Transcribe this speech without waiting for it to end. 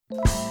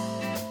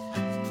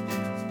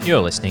You're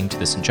listening to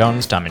the St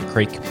John's Diamond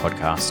Creek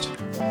podcast.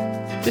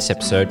 This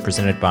episode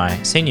presented by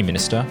Senior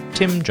Minister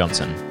Tim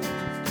Johnson.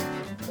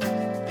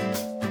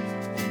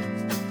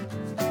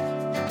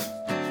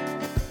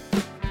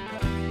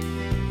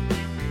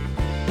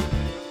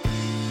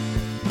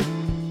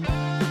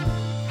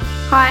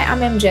 Hi,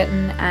 I'm Em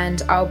Jetton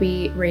and I'll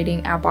be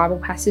reading our Bible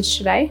passage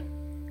today,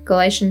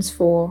 Galatians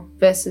 4,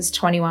 verses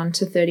 21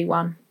 to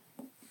 31.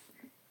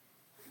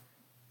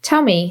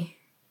 Tell me,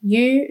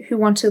 you who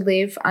want to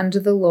live under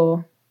the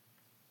law,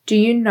 do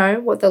you know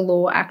what the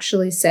law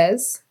actually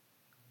says?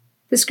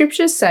 The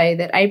scriptures say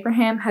that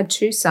Abraham had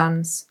two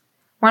sons,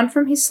 one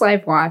from his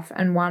slave wife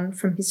and one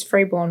from his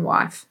freeborn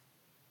wife.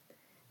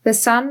 The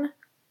son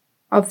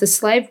of the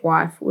slave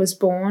wife was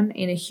born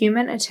in a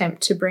human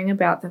attempt to bring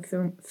about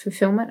the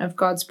fulfillment of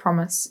God's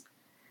promise.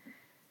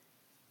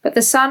 But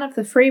the son of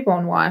the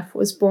freeborn wife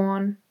was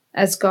born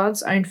as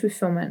God's own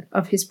fulfillment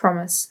of his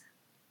promise.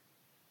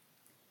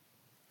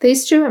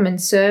 These two women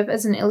serve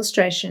as an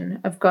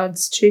illustration of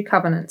God's two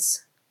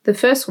covenants. The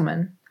first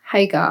woman,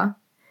 Hagar,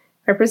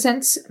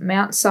 represents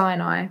Mount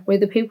Sinai, where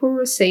the people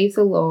received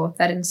the law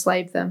that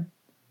enslaved them.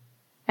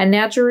 And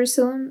now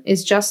Jerusalem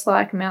is just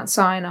like Mount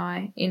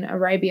Sinai in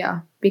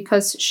Arabia,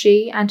 because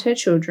she and her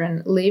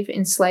children live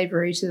in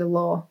slavery to the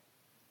law.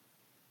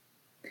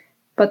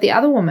 But the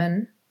other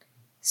woman,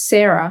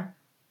 Sarah,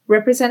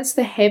 represents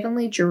the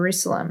heavenly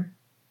Jerusalem.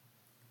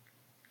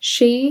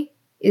 She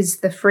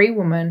is the free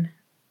woman,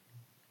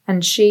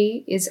 and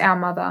she is our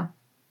mother.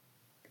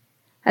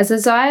 As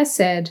Isaiah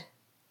said,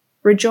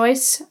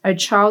 "Rejoice, O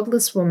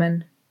childless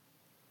woman,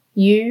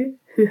 you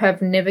who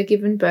have never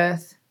given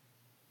birth.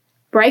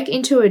 Break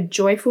into a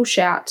joyful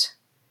shout,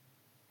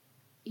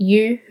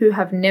 you who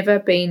have never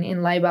been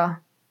in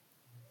labour.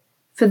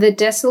 For the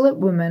desolate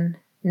woman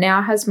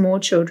now has more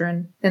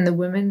children than the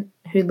woman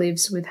who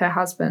lives with her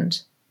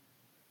husband.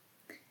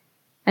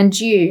 And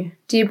you,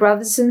 dear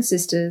brothers and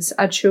sisters,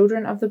 are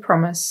children of the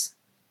promise,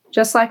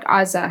 just like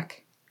Isaac.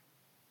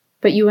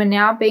 But you are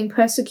now being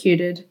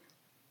persecuted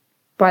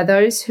by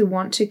those who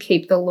want to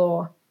keep the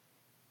law,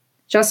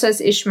 just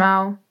as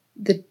Ishmael,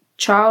 the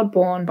child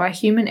born by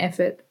human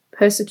effort,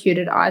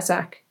 persecuted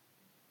Isaac,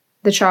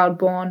 the child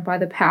born by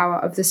the power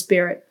of the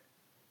Spirit."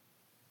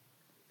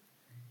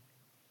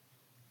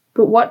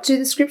 But what do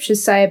the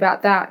scriptures say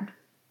about that?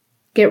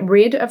 Get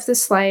rid of the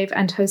slave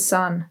and her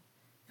son,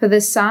 for the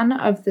son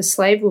of the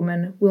slave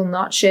woman will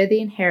not share the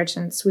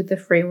inheritance with the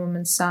free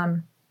woman's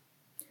son.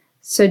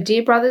 So,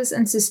 dear brothers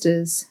and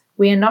sisters,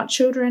 we are not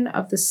children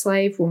of the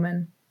slave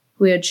woman,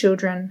 we are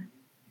children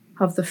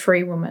of the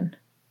free woman.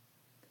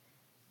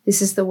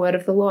 This is the word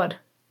of the Lord.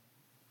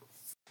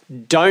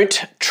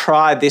 Don't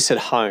try this at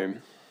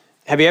home.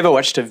 Have you ever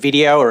watched a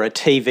video or a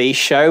TV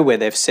show where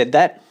they've said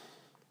that?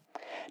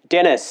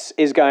 Dennis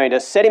is going to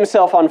set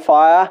himself on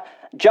fire,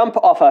 jump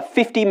off a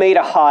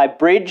 50-metre high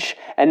bridge,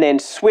 and then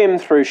swim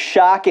through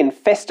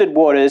shark-infested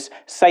waters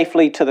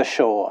safely to the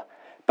shore.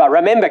 But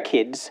remember,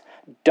 kids,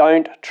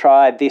 don't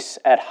try this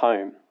at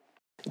home.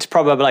 It's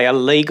probably a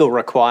legal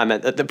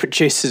requirement that the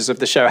producers of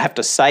the show have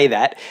to say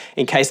that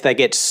in case they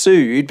get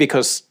sued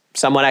because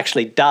someone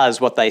actually does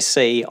what they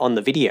see on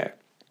the video.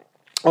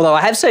 Although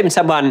I have seen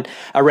someone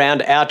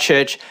around our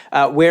church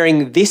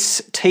wearing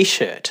this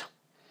T-shirt.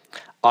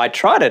 I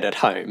tried it at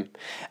home.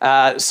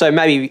 So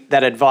maybe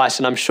that advice,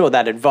 and I'm sure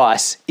that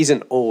advice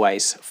isn't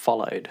always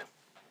followed.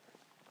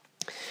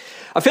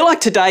 I feel like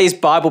today's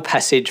Bible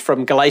passage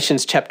from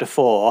Galatians chapter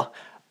 4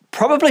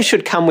 probably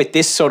should come with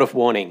this sort of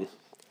warning.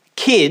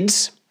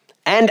 Kids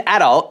and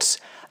adults,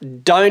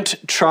 don't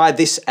try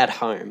this at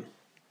home.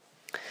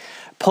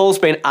 Paul's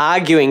been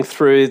arguing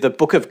through the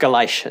book of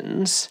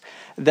Galatians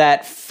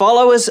that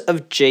followers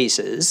of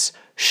Jesus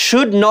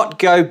should not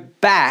go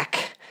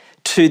back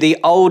to the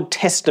Old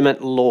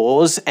Testament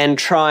laws and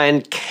try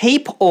and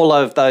keep all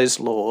of those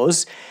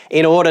laws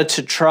in order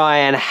to try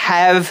and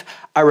have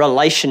a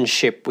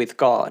relationship with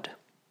God.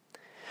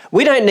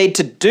 We don't need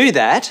to do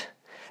that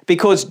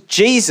because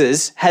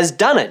Jesus has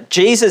done it.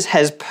 Jesus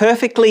has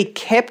perfectly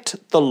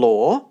kept the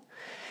law.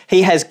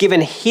 He has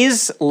given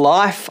his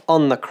life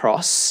on the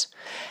cross.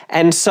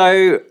 And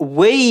so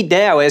we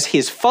now, as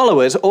his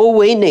followers, all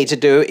we need to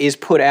do is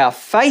put our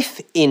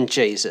faith in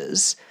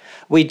Jesus.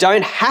 We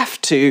don't have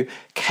to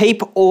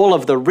keep all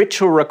of the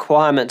ritual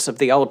requirements of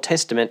the Old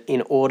Testament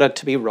in order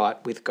to be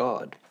right with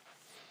God.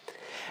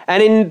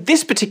 And in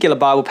this particular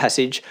Bible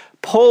passage,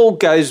 Paul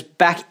goes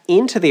back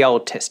into the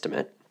Old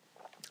Testament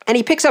and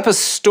he picks up a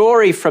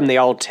story from the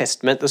Old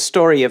Testament, the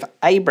story of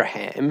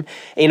Abraham,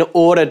 in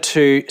order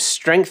to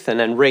strengthen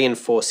and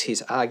reinforce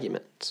his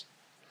arguments.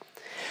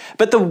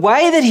 But the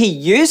way that he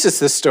uses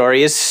the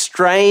story is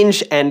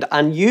strange and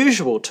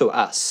unusual to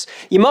us.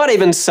 You might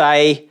even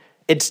say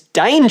it's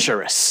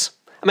dangerous.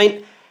 I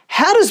mean,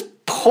 how does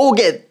Paul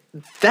get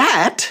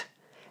that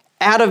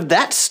out of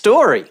that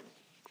story?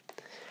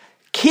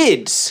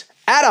 Kids,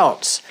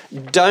 adults,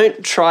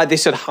 don't try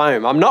this at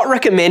home. I'm not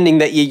recommending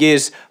that you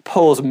use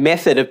Paul's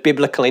method of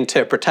biblical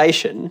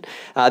interpretation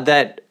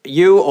that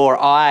you or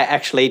I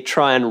actually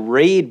try and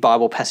read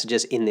Bible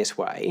passages in this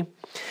way,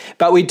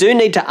 but we do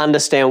need to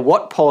understand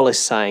what Paul is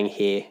saying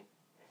here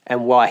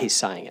and why he's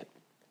saying it.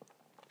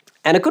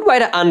 And a good way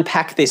to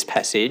unpack this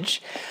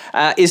passage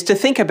is to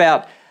think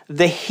about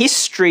the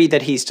history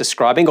that he's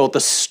describing, or the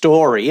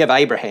story of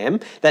Abraham,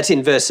 that's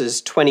in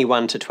verses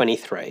 21 to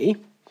 23.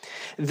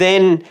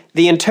 Then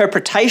the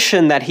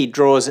interpretation that he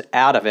draws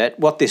out of it,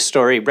 what this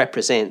story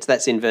represents,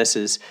 that's in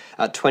verses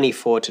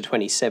 24 to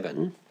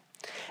 27.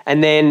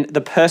 And then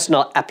the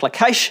personal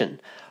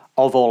application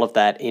of all of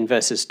that in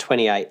verses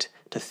 28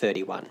 to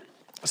 31.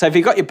 So if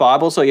you've got your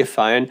Bibles or your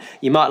phone,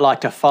 you might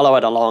like to follow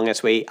it along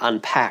as we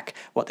unpack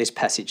what this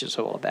passage is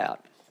all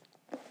about.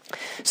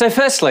 So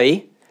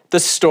firstly, the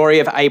story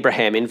of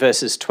Abraham in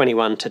verses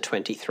 21 to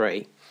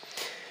 23.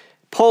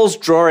 Paul's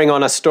drawing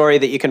on a story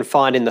that you can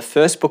find in the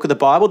first book of the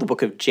Bible, the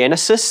book of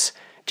Genesis,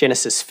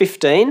 Genesis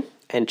 15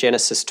 and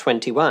Genesis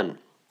 21.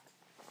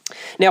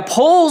 Now,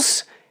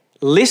 Paul's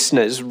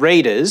listeners,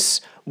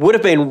 readers, would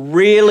have been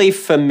really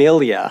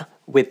familiar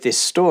with this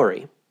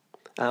story,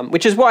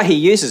 which is why he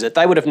uses it.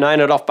 They would have known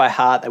it off by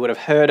heart. They would have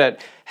heard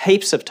it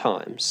heaps of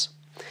times.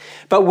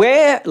 But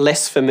we're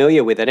less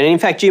familiar with it. And in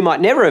fact, you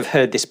might never have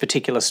heard this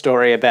particular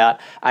story about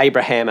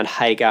Abraham and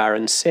Hagar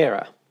and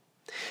Sarah.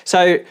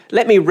 So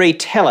let me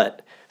retell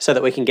it so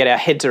that we can get our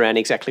heads around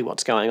exactly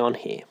what's going on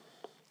here.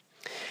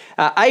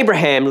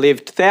 Abraham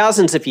lived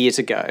thousands of years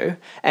ago,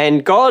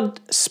 and God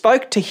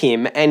spoke to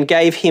him and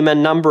gave him a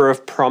number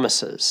of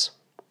promises.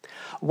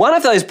 One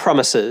of those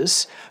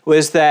promises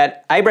was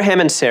that Abraham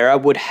and Sarah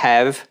would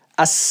have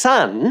a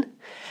son,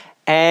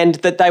 and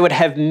that they would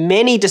have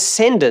many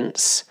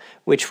descendants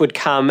which would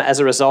come as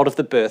a result of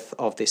the birth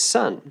of this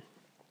son.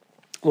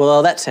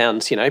 Well, that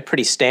sounds,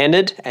 pretty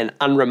standard and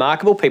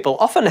unremarkable. People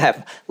often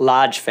have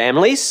large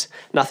families,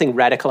 nothing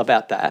radical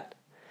about that.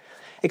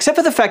 Except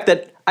for the fact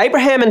that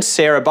Abraham and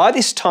Sarah, by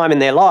this time in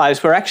their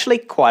lives, were actually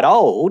quite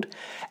old,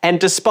 and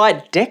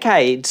despite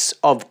decades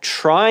of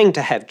trying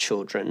to have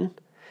children,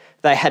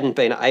 they hadn't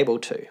been able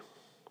to.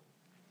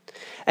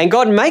 And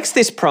God makes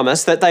this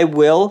promise that they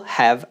will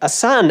have a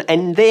son,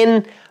 and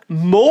then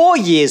more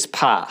years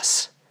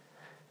pass,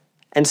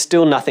 and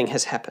still nothing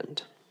has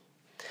happened.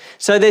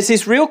 So there's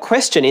this real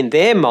question in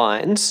their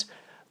minds,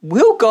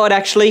 will God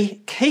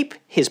actually keep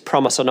his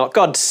promise or not?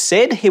 God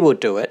said he will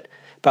do it,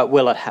 but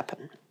will it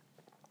happen?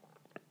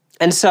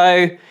 And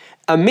so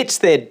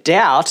amidst their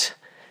doubt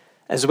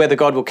as to whether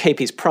God will keep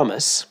his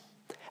promise,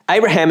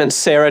 Abraham and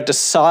Sarah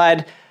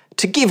decide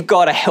to give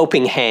God a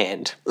helping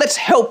hand. Let's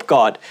help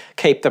God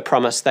keep the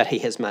promise that he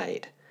has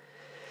made.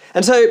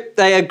 And so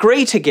they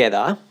agree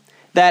together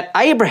that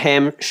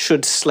Abraham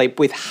should sleep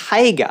with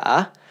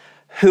Hagar,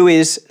 who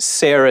is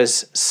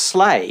Sarah's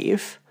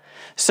slave,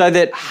 so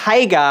that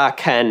Hagar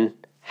can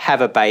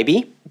have a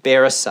baby,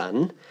 bear a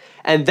son,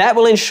 and that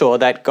will ensure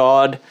that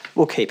God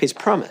will keep his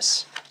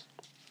promise.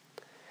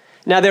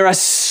 Now, there are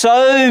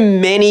so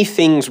many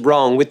things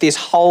wrong with this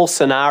whole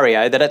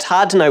scenario that it's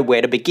hard to know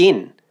where to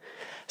begin.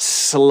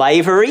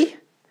 Slavery,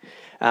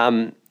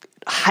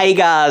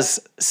 Hagar's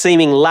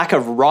seeming lack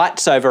of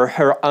rights over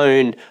her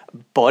own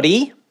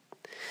body,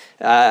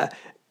 the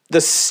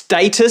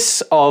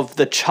status of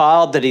the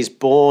child that is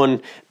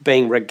born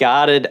being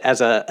regarded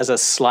as a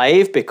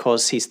slave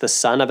because he's the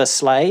son of a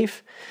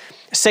slave,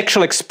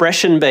 sexual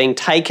expression being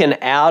taken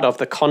out of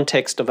the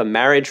context of a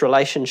marriage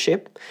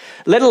relationship,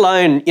 let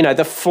alone,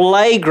 the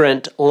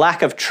flagrant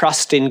lack of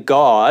trust in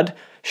God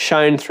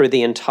shown through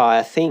the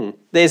entire thing.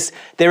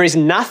 There is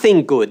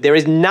nothing good, there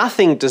is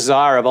nothing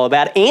desirable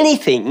about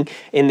anything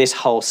in this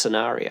whole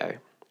scenario.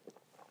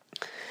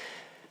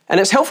 And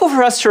it's helpful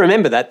for us to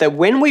remember that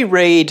when we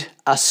read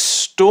a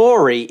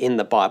story in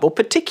the Bible,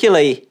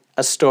 particularly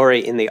a story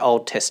in the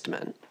Old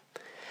Testament,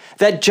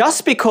 that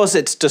just because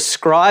it's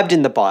described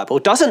in the Bible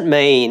doesn't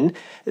mean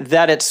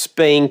that it's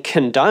being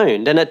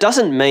condoned, and it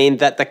doesn't mean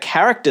that the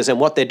characters and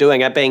what they're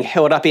doing are being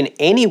held up in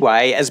any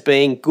way as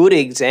being good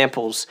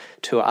examples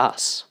to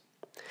us.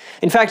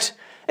 In fact,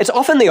 it's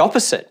often the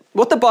opposite.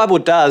 What the Bible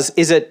does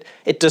is it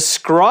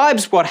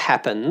describes what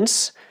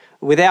happens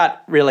without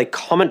really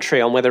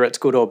commentary on whether it's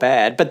good or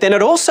bad, but then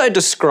it also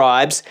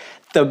describes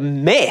the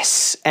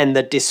mess and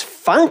the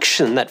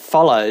dysfunction that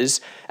follows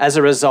as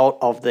a result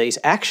of these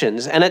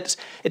actions. And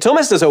it's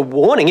almost as a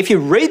warning. If you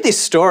read this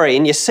story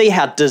and you see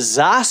how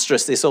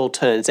disastrous this all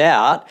turns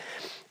out,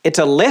 it's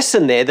a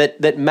lesson there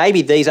that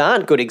maybe these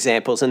aren't good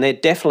examples and they're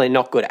definitely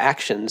not good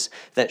actions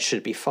that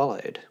should be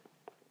followed.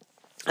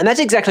 And that's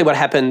exactly what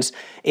happens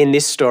in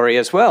this story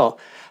as well.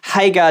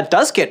 Hagar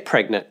does get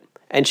pregnant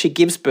and she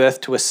gives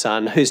birth to a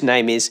son whose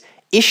name is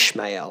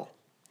Ishmael.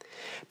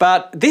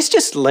 But this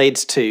just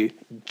leads to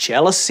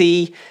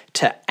jealousy,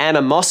 to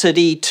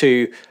animosity,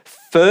 to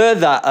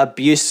further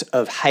abuse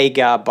of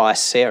Hagar by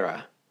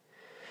Sarah.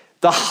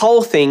 The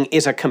whole thing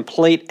is a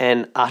complete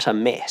and utter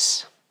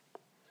mess.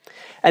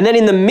 And then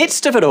in the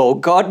midst of it all,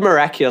 God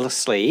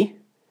miraculously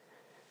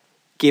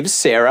gives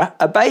Sarah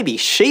a baby.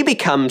 She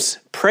becomes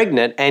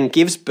pregnant and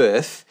gives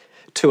birth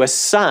to a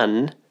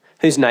son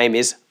whose name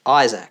is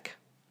Isaac.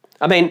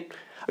 I mean,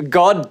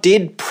 God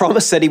did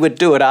promise that he would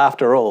do it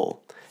after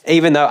all,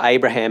 even though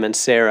Abraham and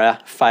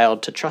Sarah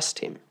failed to trust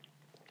him.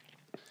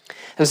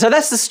 And so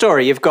that's the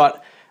story. You've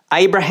got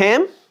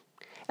Abraham,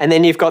 and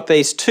then you've got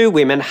these two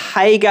women,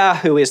 Hagar,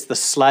 who is the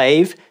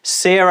slave,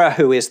 Sarah,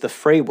 who is the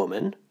free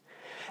woman.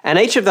 And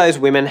each of those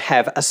women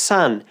have a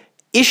son,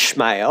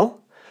 Ishmael,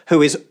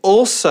 who is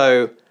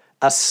also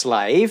a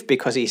slave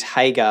because he's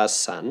Hagar's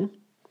son,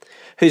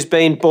 who's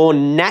been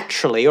born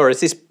naturally, or as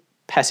this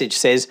passage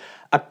says,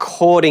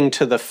 according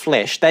to the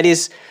flesh. That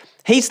is,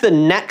 he's the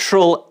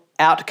natural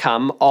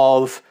outcome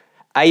of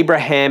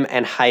Abraham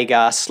and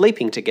Hagar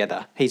sleeping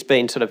together. He's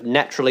been sort of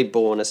naturally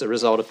born as a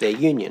result of their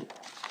union.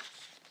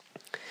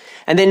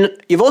 And then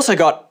you've also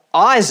got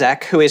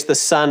Isaac, who is the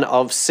son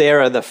of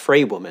Sarah, the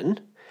free woman,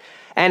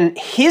 and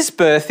his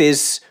birth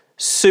is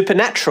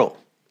supernatural.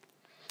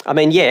 I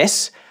mean,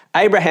 yes,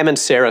 Abraham and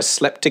Sarah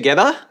slept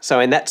together, so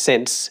in that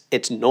sense,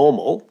 it's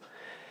normal.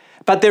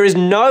 But there is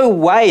no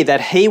way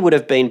that he would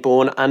have been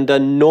born under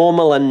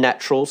normal and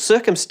natural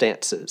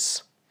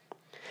circumstances.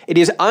 It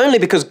is only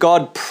because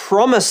God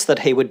promised that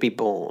he would be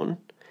born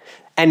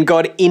and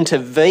God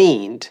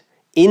intervened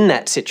in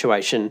that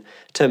situation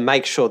to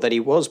make sure that he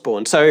was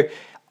born. So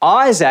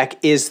Isaac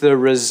is the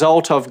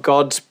result of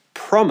God's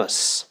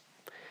promise.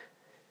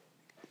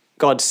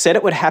 God said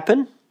it would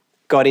happen,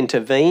 God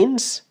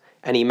intervenes,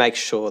 and he makes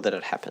sure that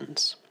it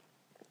happens.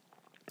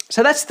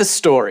 So that's the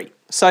story.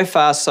 So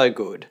far, so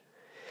good.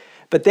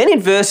 But then in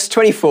verse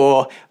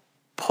 24,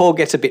 Paul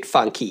gets a bit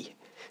funky.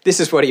 This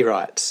is what he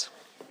writes.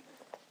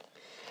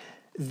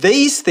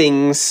 These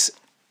things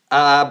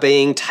are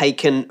being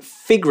taken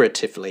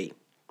figuratively.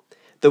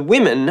 The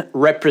women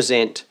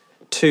represent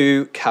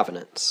two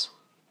covenants.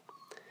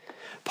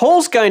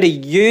 Paul's going to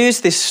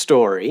use this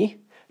story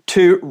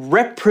to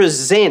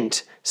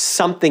represent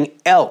something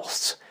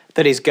else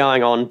that is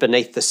going on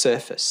beneath the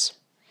surface.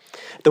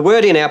 The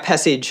word in our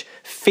passage,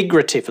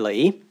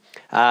 figuratively,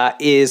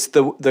 is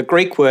the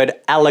Greek word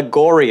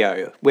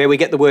allegorio, where we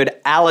get the word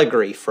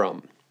allegory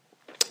from.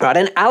 Right,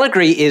 and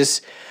allegory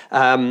is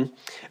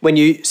when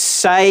you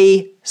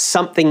say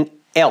something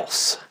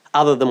else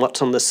other than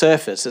what's on the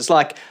surface. It's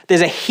like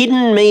there's a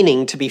hidden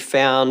meaning to be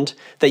found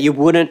that you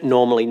wouldn't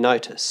normally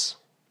notice.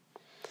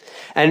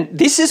 And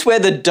this is where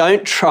the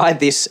don't try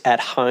this at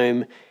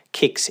home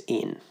kicks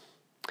in.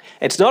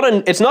 It's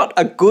not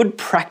a good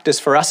practice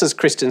for us as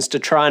Christians to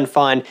try and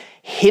find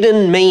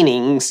hidden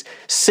meanings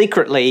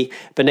secretly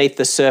beneath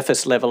the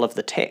surface level of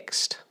the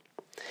text.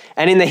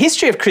 And in the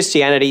history of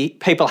Christianity,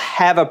 people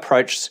have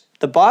approached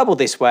the Bible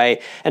this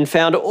way and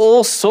found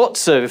all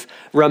sorts of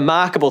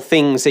remarkable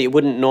things that you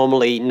wouldn't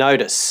normally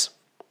notice.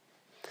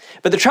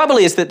 But the trouble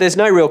is that there's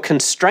no real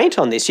constraint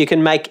on this. You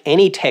can make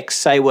any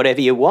text say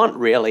whatever you want,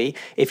 really,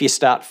 if you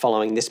start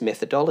following this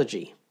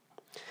methodology.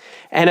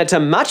 And it's a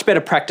much better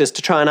practice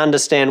to try and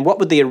understand what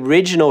would the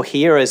original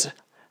hearers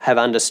have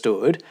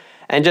understood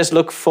and just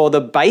look for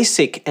the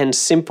basic and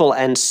simple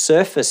and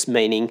surface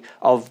meaning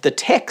of the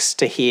text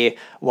to hear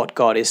what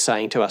God is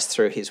saying to us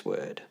through his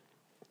word.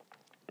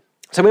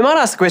 So we might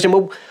ask the question,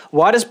 well,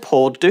 why does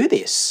Paul do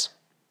this?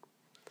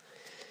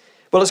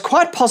 Well, it's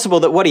quite possible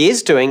that what he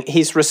is doing,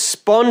 he's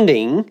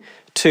responding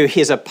to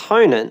his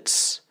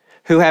opponents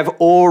who have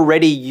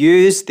already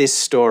used this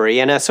story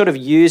and are sort of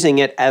using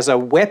it as a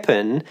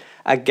weapon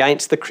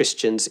against the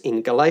Christians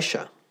in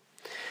Galatia.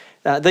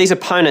 These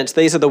opponents,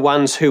 these are the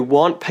ones who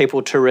want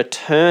people to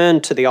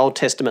return to the Old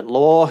Testament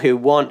law, who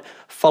want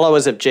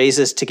followers of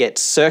Jesus to get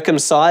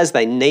circumcised.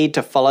 They need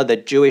to follow the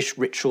Jewish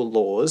ritual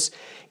laws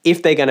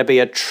if they're going to be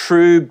a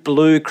true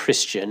blue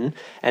Christian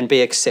and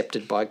be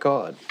accepted by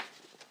God.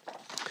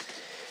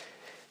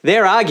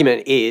 Their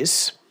argument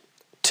is,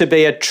 to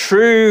be a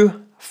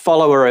true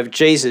follower of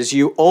Jesus,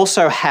 you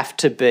also have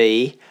to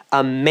be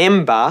a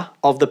member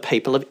of the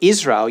people of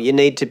Israel. You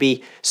need to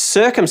be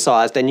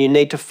circumcised and you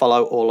need to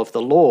follow all of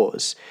the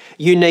laws.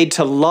 You need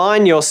to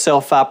line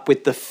yourself up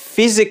with the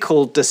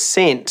physical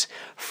descent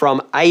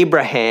from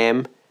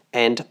Abraham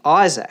and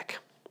Isaac.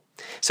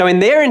 So in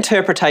their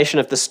interpretation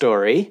of the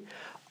story,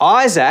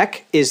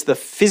 Isaac is the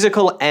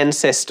physical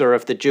ancestor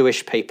of the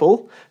Jewish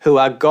people who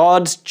are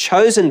God's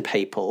chosen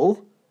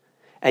people,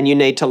 and you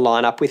need to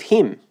line up with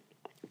him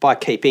by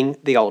keeping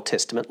the Old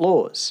Testament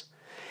laws.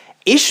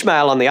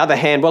 Ishmael, on the other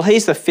hand, well,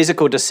 he's the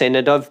physical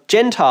descendant of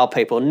Gentile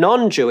people,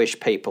 non-Jewish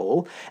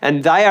people,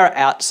 and they are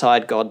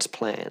outside God's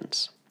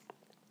plans.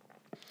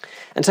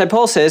 And so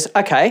Paul says,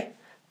 okay,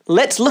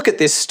 let's look at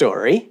this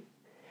story,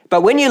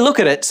 but when you look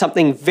at it,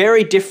 something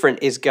very different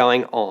is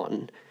going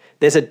on.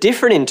 There's a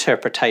different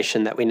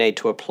interpretation that we need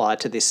to apply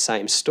to this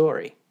same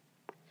story.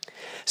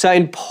 So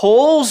in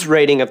Paul's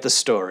reading of the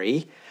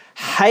story,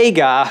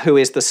 Hagar, who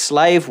is the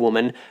slave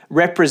woman,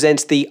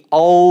 represents the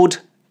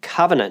Old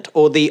Covenant,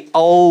 or the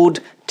Old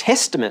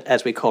Testament,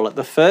 as we call it,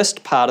 the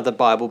first part of the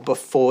Bible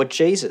before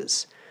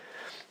Jesus.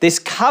 This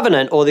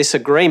covenant, or this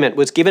agreement,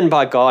 was given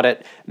by God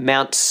at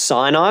Mount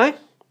Sinai.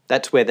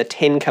 That's where the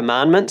 10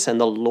 Commandments and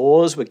the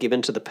laws were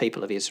given to the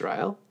people of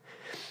Israel.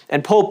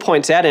 And Paul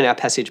points out in our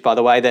passage, by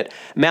the way, that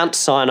Mount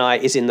Sinai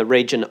is in the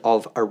region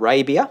of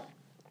Arabia.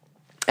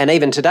 And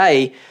even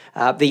today,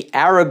 the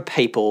Arab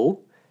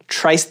people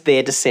traced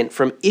their descent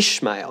from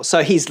Ishmael.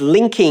 So he's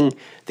linking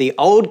the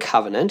Old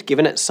Covenant,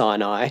 given at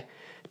Sinai,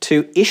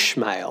 to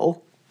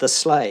Ishmael, the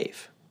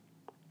slave.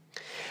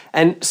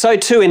 And so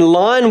too, in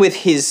line with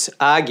his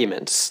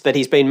arguments that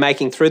he's been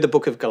making through the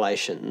book of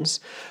Galatians,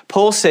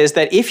 Paul says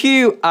that if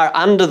you are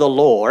under the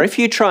law, or if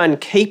you try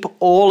and keep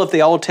all of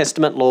the Old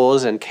Testament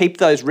laws and keep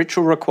those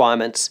ritual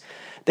requirements,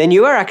 then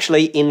you are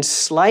actually in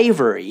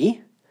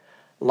slavery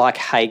like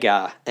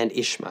Hagar and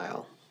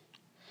Ishmael.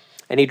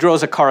 And he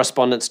draws a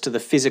correspondence to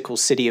the physical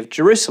city of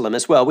Jerusalem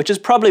as well, which is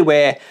probably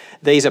where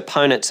these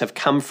opponents have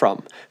come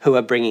from who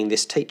are bringing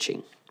this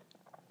teaching.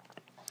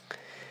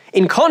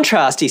 In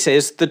contrast, he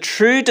says, the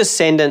true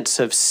descendants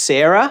of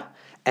Sarah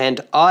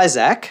and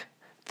Isaac,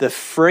 the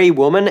free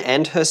woman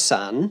and her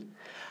son,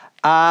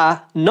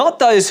 are not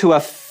those who are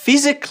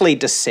physically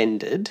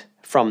descended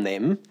from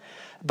them,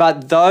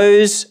 but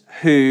those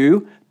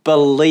who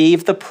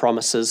believe the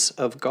promises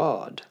of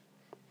God.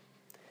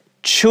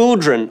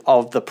 Children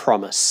of the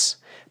promise,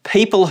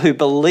 people who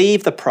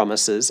believe the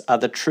promises, are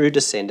the true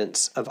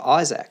descendants of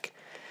Isaac.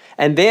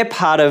 And they're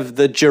part of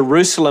the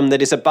Jerusalem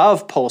that is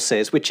above, Paul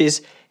says, which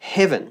is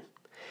heaven.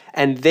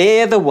 And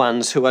they're the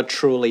ones who are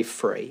truly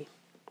free.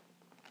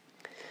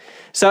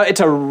 So it's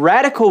a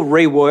radical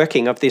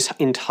reworking of this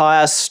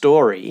entire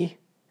story,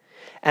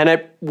 and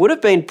it would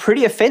have been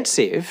pretty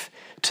offensive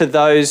to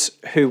those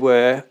who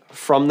were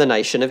from the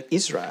nation of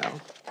Israel.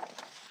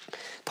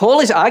 Paul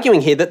is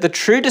arguing here that the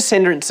true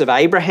descendants of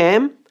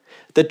Abraham,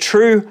 the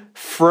true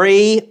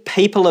free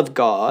people of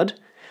God,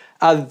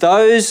 are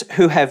those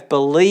who have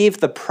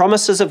believed the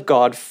promises of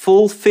God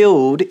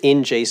fulfilled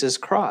in Jesus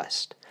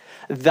Christ.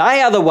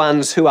 They are the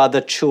ones who are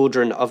the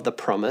children of the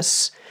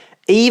promise,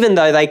 even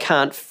though they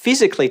can't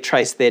physically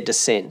trace their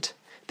descent,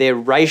 their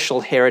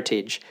racial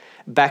heritage,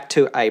 back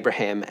to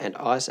Abraham and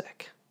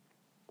Isaac.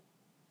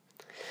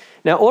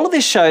 Now, all of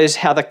this shows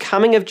how the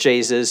coming of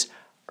Jesus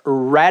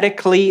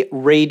radically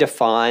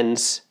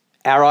redefines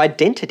our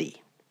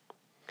identity.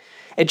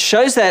 It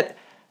shows that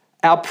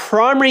our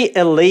primary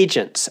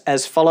allegiance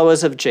as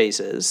followers of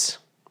Jesus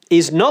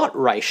is not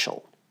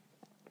racial.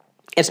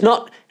 It's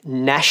not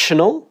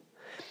national.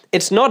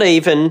 It's not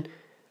even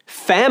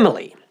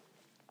family.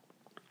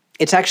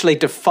 It's actually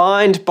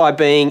defined by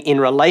being in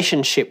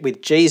relationship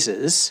with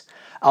Jesus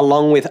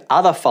along with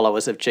other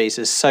followers of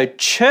Jesus. So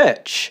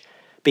church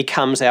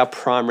becomes our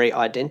primary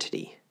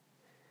identity.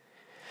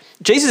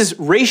 Jesus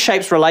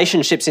reshapes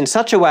relationships in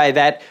such a way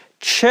that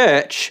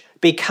church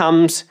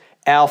becomes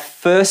our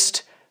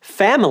first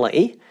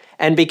family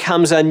and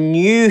becomes a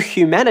new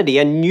humanity,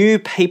 a new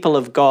people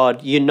of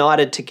God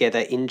united together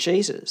in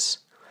Jesus.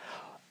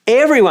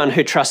 Everyone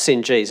who trusts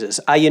in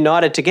Jesus are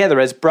united together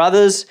as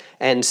brothers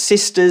and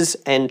sisters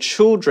and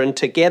children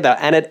together,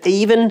 and it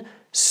even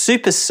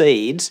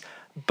supersedes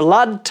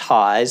blood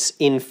ties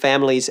in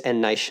families and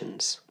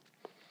nations.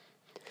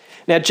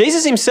 Now,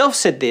 Jesus himself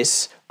said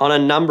this on a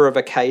number of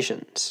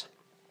occasions.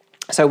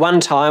 So one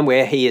time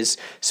where he is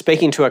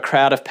speaking to a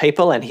crowd of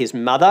people and his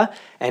mother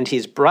and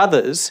his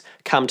brothers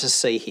come to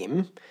see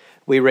him,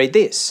 we read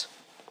this.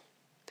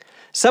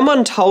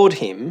 Someone told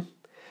him,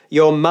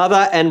 "Your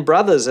mother and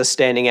brothers are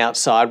standing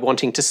outside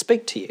wanting to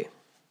speak to you."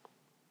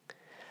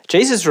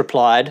 Jesus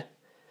replied,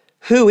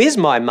 "Who is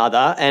my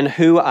mother and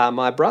who are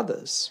my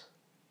brothers?"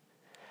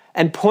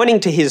 And pointing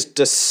to his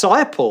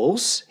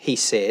disciples, he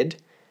said,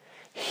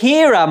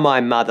 "Here are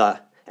my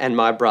mother and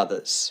my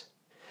brothers.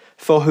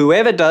 For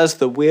whoever does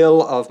the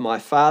will of my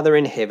Father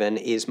in heaven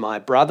is my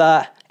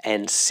brother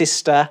and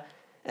sister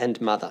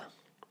and mother."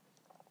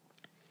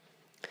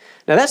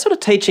 Now, that sort of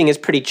teaching is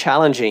pretty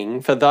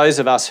challenging for those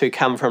of us who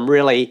come from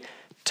really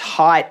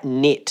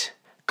tight-knit,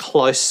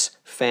 close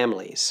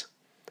families.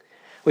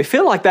 We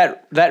feel like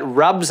that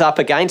rubs up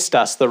against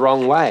us the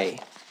wrong way.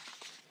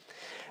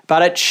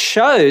 But it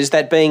shows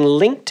that being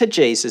linked to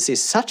Jesus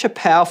is such a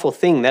powerful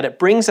thing that it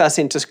brings us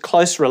into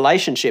close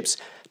relationships,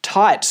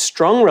 tight,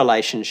 strong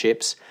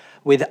relationships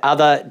with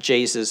other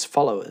Jesus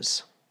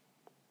followers.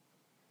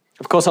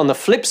 Of course, on the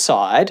flip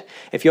side,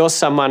 if you're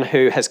someone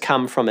who has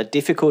come from a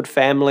difficult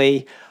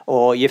family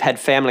or you've had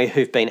family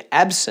who've been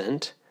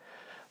absent,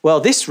 well,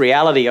 this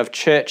reality of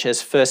church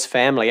as first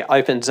family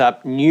opens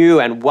up new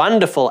and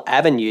wonderful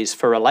avenues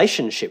for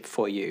relationship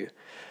for you,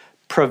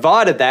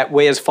 provided that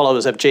we as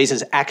followers of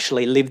Jesus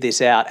actually live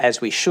this out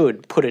as we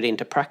should, put it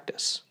into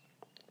practice.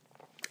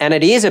 And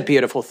it is a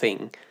beautiful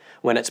thing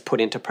when it's put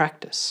into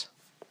practice.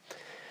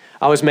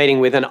 I was meeting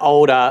with an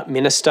older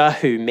minister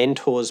who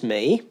mentors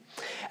me,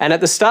 and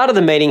at the start of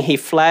the meeting, he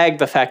flagged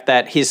the fact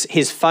that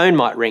his phone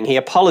might ring. He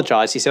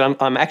apologised. He said,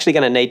 I'm actually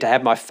going to need to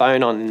have my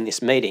phone on in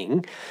this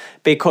meeting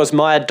because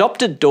my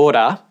adopted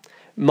daughter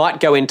might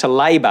go into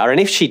labour, and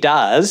if she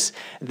does,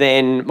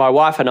 then my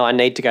wife and I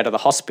need to go to the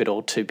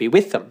hospital to be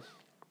with them.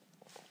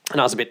 And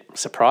I was a bit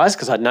surprised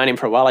because I'd known him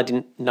for a while. I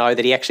didn't know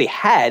that he actually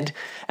had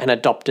an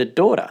adopted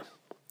daughter.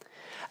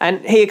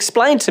 And he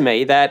explained to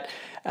me that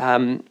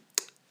part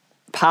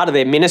part of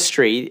their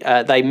ministry,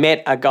 they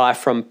met a guy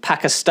from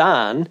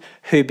Pakistan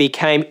who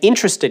became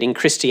interested in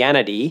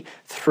Christianity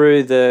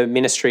through the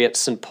ministry at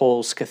St.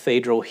 Paul's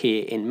Cathedral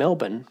here in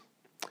Melbourne.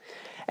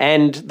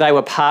 And they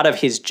were part of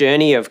his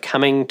journey of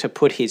coming to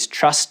put his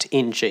trust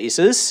in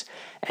Jesus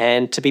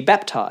and to be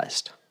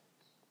baptised.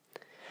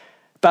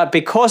 But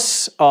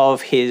because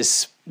of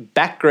his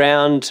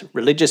background,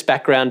 religious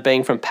background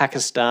being from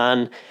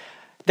Pakistan,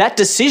 that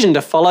decision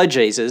to follow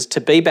Jesus,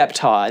 to be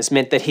baptised,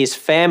 meant that his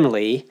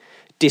family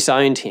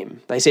disowned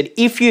him. They said,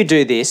 if you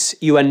do this,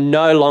 you are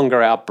no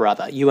longer our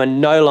brother. You are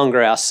no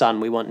longer our son.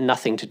 We want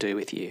nothing to do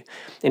with you.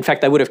 In fact,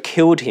 they would have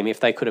killed him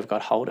if they could have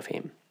got hold of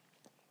him.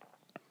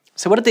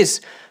 So what did this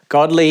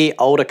godly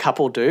older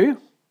couple do?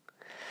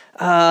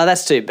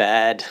 That's too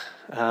bad.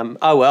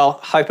 Oh well,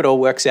 hope it all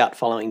works out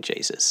following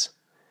Jesus.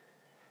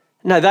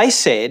 No, they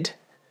said,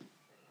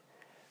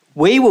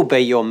 we will be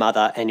your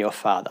mother and your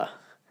father.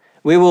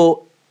 We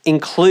will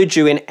include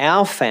you in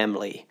our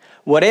family.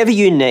 Whatever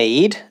you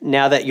need,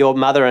 now that your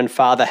mother and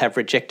father have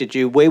rejected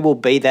you, we will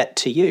be that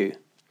to you.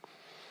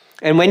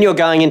 And when you're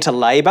going into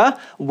labour,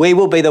 we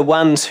will be the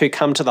ones who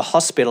come to the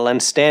hospital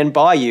and stand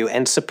by you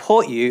and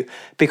support you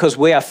because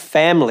we are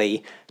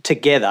family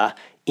together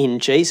in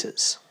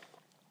Jesus.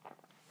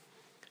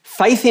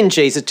 Faith in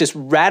Jesus just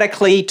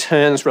radically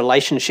turns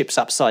relationships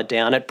upside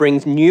down. It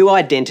brings new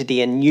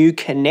identity and new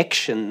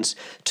connections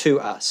to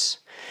us.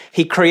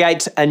 He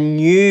creates a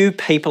new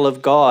people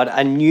of God,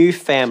 a new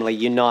family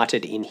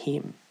united in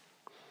him.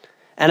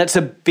 And it's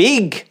a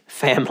big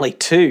family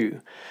too,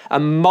 a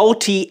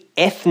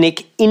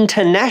multi-ethnic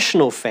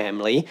international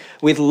family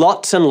with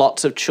lots and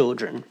lots of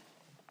children.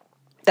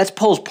 That's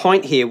Paul's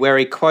point here, where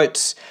he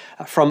quotes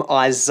from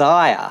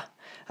Isaiah.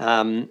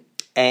 And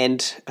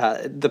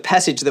the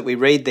passage that we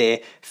read there,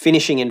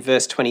 finishing in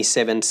verse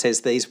 27,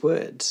 says these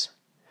words: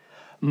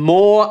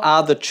 "More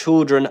are the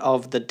children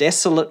of the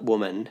desolate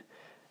woman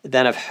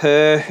than of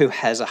her who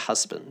has a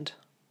husband."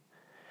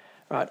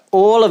 Right?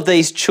 All of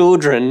these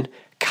children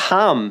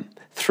come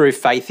through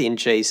faith in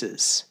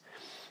Jesus.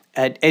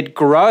 It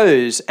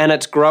grows, and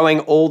it's growing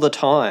all the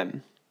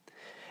time.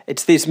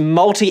 It's this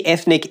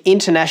multi-ethnic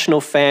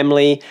international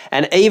family,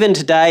 and even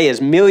today,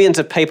 as millions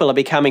of people are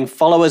becoming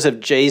followers of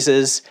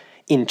Jesus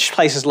in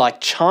places like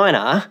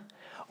China,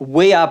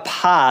 we are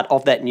part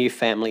of that new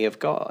family of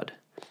God.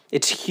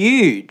 It's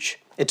huge.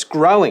 It's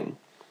growing.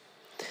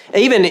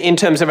 Even in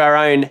terms of our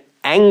own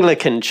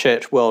Anglican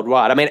church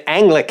worldwide. I mean,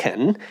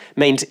 Anglican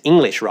means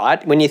English,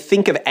 right? When you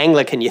think of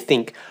Anglican, you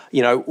think,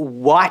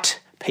 white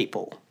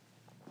people.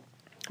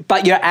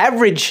 But your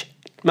average,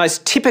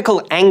 most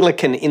typical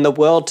Anglican in the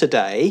world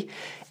today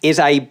is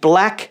a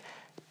black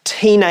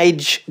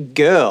teenage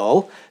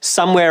girl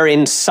somewhere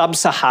in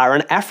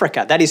sub-Saharan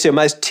Africa. That is your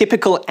most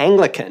typical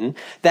Anglican.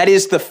 That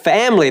is the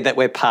family that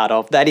we're part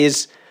of. That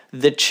is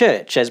the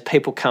church, as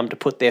people come to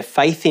put their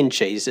faith in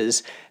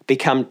Jesus,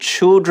 become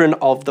children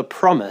of the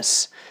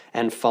promise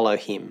and follow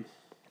him.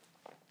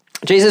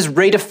 Jesus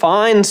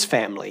redefines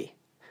family.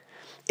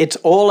 It's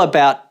all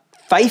about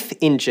faith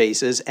in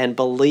Jesus and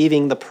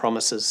believing the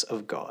promises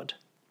of God.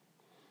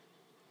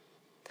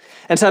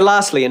 And so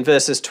lastly, in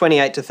verses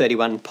 28 to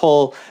 31,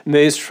 Paul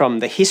moves from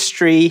the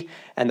history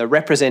and the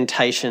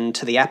representation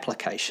to the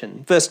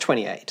application. Verse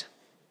 28.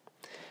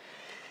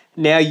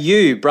 "Now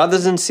you,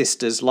 brothers and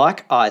sisters,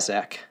 like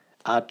Isaac,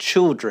 are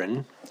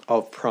children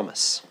of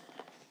promise.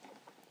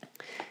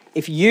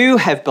 If you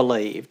have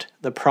believed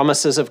the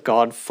promises of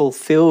God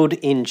fulfilled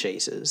in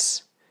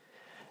Jesus,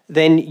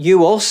 then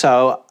you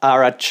also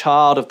are a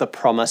child of the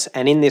promise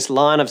and in this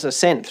line of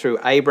descent through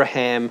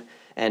Abraham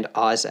and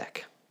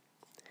Isaac.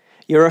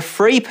 You're a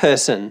free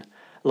person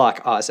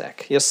like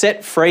Isaac. You're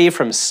set free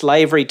from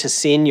slavery to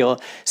sin. You're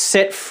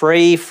set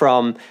free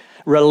from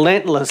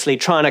relentlessly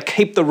trying to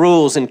keep the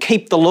rules and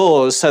keep the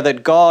laws so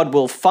that God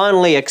will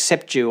finally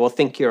accept you or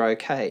think you're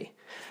okay.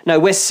 No,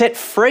 we're set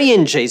free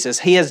in Jesus.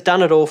 He has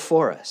done it all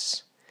for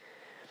us.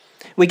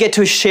 We get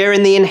to share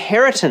in the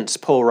inheritance,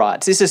 Paul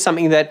writes. This is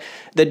something that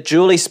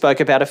Julie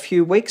spoke about a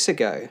few weeks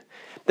ago,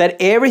 that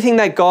everything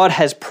that God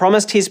has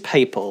promised his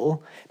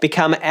people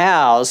become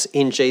ours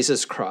in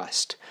Jesus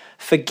Christ.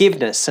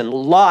 Forgiveness and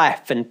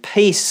life and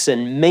peace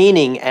and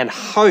meaning and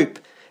hope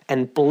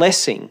and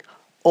blessing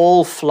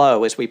all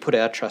flow as we put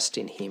our trust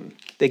in him.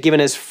 They're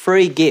given as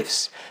free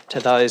gifts to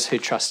those who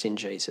trust in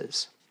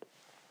Jesus.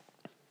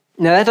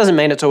 Now, that doesn't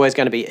mean it's always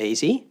going to be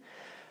easy.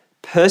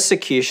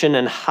 Persecution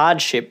and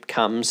hardship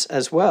comes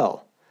as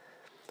well.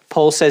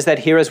 Paul says that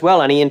here as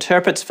well, and he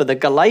interprets for the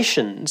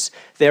Galatians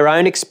their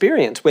own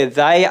experience where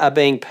they are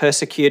being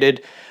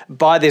persecuted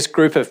by this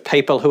group of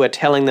people who are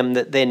telling them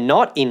that they're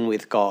not in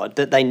with God,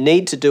 that they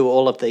need to do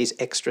all of these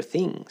extra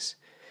things.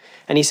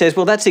 And he says,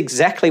 well, that's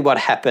exactly what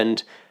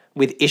happened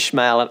with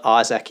Ishmael and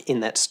Isaac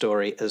in that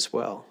story as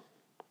well.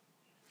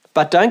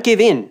 But don't give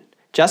in.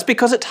 Just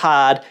because it's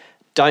hard,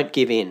 don't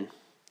give in.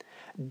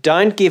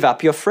 Don't give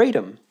up your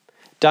freedom.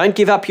 Don't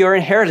give up your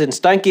inheritance.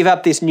 Don't give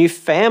up this new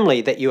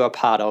family that you are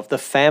part of, the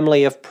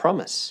family of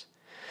promise.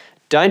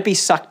 Don't be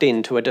sucked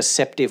into a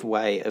deceptive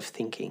way of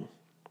thinking.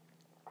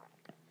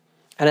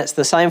 And it's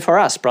the same for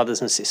us, brothers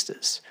and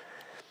sisters.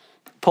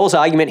 Paul's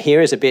argument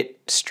here is a bit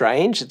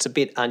strange, it's a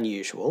bit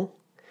unusual,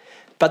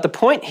 but the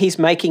point he's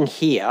making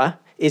here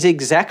is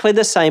exactly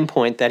the same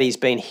point that he's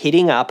been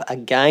hitting up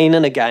again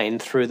and again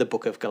through the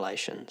book of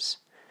Galatians.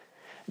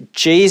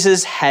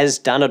 Jesus has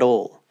done it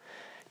all.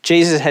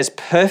 Jesus has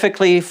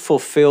perfectly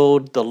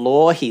fulfilled the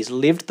law. He's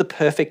lived the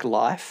perfect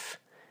life.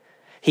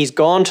 He's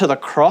gone to the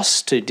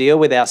cross to deal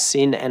with our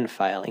sin and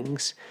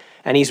failings.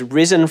 And he's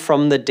risen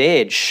from the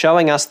dead,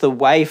 showing us the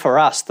way for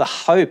us, the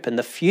hope and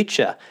the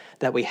future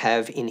that we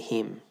have in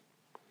him.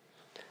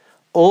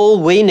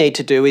 All we need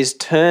to do is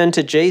turn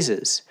to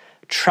Jesus,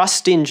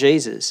 trust in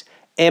Jesus,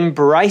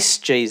 embrace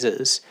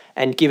Jesus,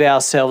 and give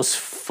ourselves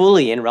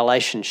fully in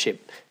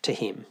relationship to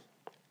him.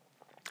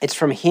 It's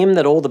from him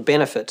that all the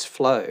benefits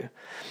flow.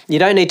 You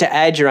don't need to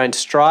add your own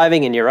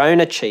striving and your own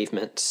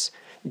achievements.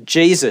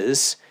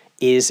 Jesus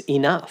is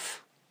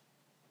enough.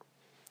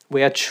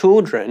 We are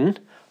children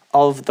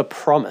of the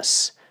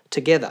promise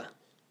together.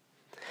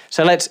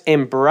 So let's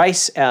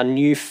embrace our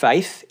new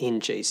faith in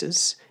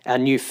Jesus, our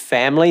new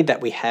family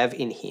that we have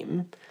in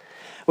him.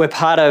 We're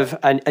part of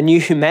a new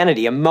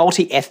humanity, a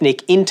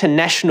multi-ethnic,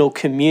 international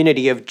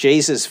community of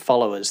Jesus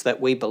followers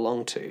that we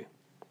belong to.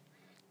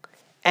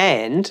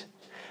 And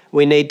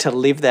we need to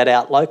live that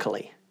out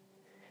locally,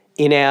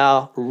 in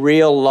our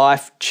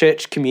real-life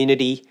church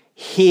community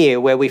here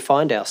where we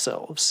find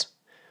ourselves,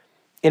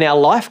 in our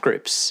life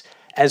groups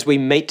as we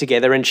meet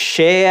together and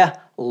share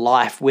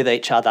life with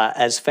each other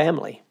as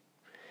family,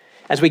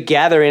 as we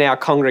gather in our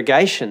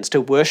congregations to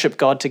worship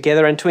God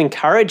together and to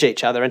encourage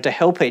each other and to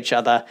help each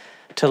other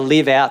to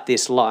live out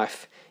this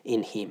life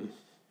in him.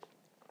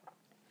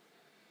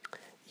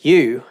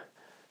 You,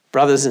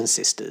 brothers and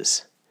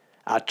sisters,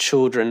 are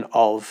children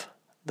of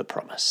the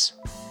promise.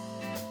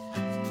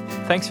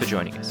 Thanks for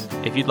joining us.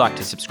 If you'd like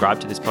to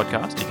subscribe to this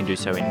podcast, you can do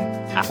so in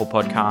Apple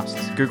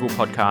Podcasts, Google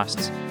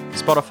Podcasts,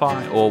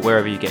 Spotify, or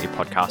wherever you get your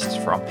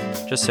podcasts from.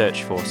 Just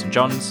search for St.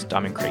 John's,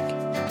 Diamond Creek.